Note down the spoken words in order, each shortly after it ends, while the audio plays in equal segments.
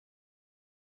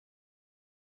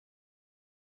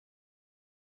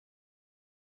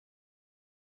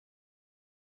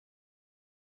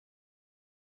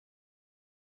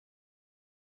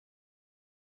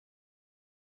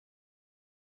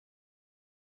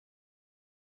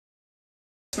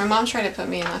My mom tried to put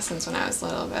me in lessons when I was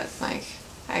little, but like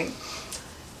I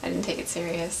didn't take it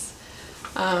serious.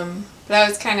 But I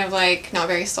was kind of like not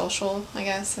very social, I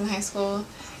guess, in high school,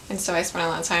 and so I spent a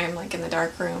lot of time like in the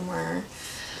dark room or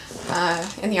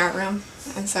in the art room,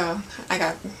 and so I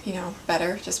got, you know,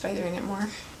 better just by doing it more,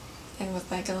 and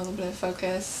with like a little bit of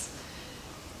focus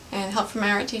and help from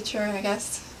my art teacher, I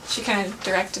guess. She kind of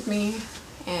directed me,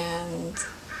 and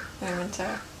then I went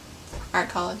to art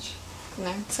college from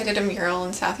there. So I did a mural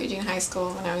in South Eugene High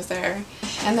School when I was there,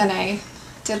 and then I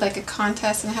did like a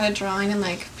contest and had a drawing in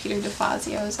like Peter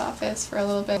DeFazio's office for a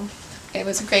little bit. It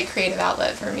was a great creative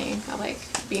outlet for me. I like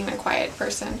being a quiet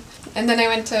person. And then I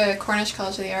went to Cornish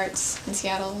College of the Arts in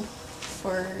Seattle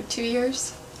for 2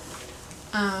 years,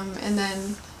 and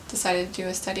then decided to do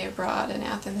a study abroad in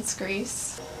Athens,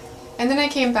 Greece. And then I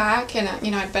came back, and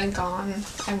you know, I'd been gone.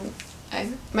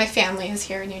 My family is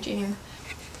here in Eugene.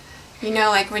 You know,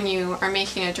 like when you are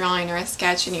making a drawing or a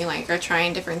sketch and you like are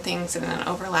trying different things and then it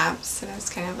overlaps, and it's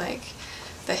kind of like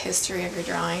the history of your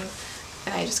drawing.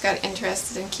 And I just got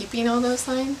interested in keeping all those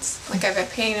lines. Like I have a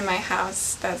painting in my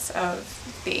house that's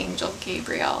of the angel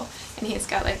Gabriel, and he's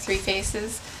got like 3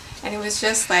 faces. And it was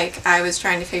just like I was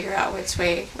trying to figure out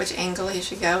which angle he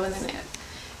should go, and then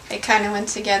it kind of went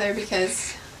together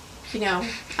because, you know,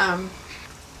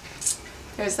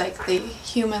 there's like the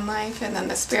human life and then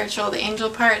the spiritual, the angel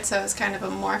part, so it's kind of a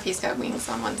morph. He's got wings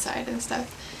on one side and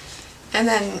stuff. And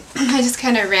then I just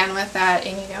kind of ran with that,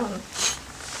 and you know,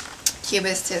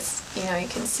 Cubist is, you know, you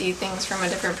can see things from a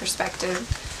different perspective.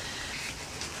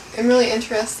 I'm really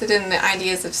interested in the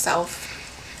ideas of self.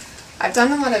 I've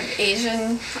done a lot of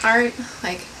Asian art,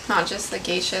 like not just the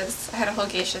geishas. I had a whole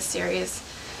geisha series.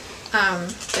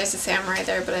 There's a samurai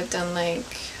there, but I've done like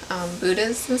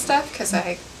Buddhas and stuff because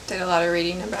I did a lot of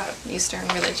reading about Eastern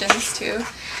religions too.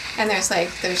 And there's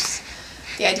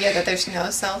the idea that there's no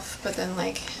self, but then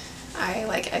like I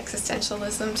like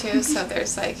existentialism too, so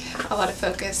there's like a lot of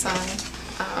focus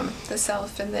on the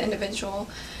self and the individual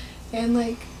and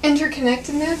like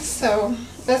interconnectedness. So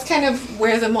that's kind of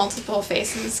where the multiple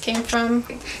faces came from.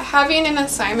 Having an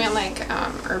assignment like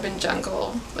urban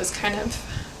jungle was kind of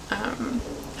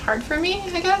hard for me,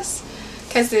 I guess,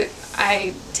 because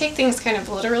I take things kind of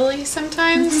literally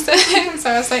sometimes. So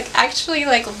I was like actually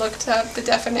like looked up the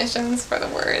definitions for the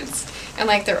words and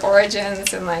like their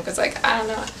origins, and like was like, I don't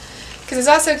know, because it's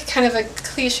also kind of a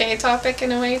cliche topic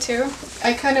in a way too.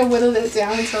 I kind of whittled it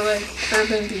down to like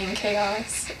urban being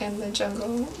chaos and the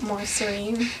jungle more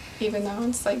serene, even though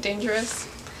it's like dangerous,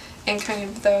 and kind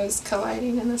of those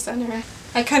colliding in the center.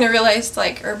 I kind of realized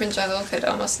like urban jungle could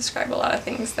almost describe a lot of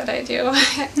things that I do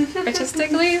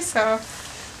artistically, so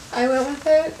I went with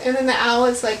it. And then the owl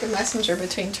is like a messenger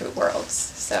between 2 worlds.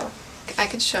 So I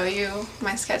could show you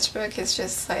my sketchbook. It's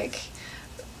just like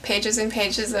pages and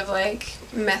pages of like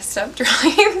messed up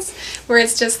drawings where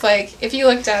it's just like if you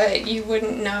looked at it you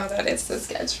wouldn't know that it's the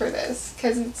sketch for this,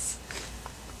 because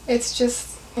it's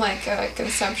just like a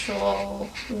conceptual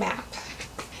map.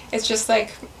 It's just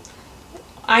like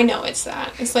I know it's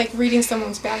that. It's like reading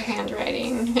someone's bad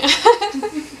handwriting.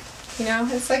 You know,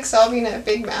 it's like solving a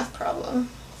big math problem.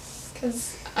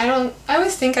 Because I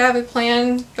always think I have a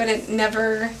plan, but it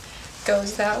never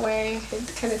goes that way.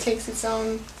 It kind of takes its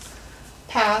own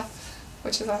path,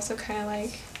 which is also kind of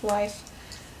like life.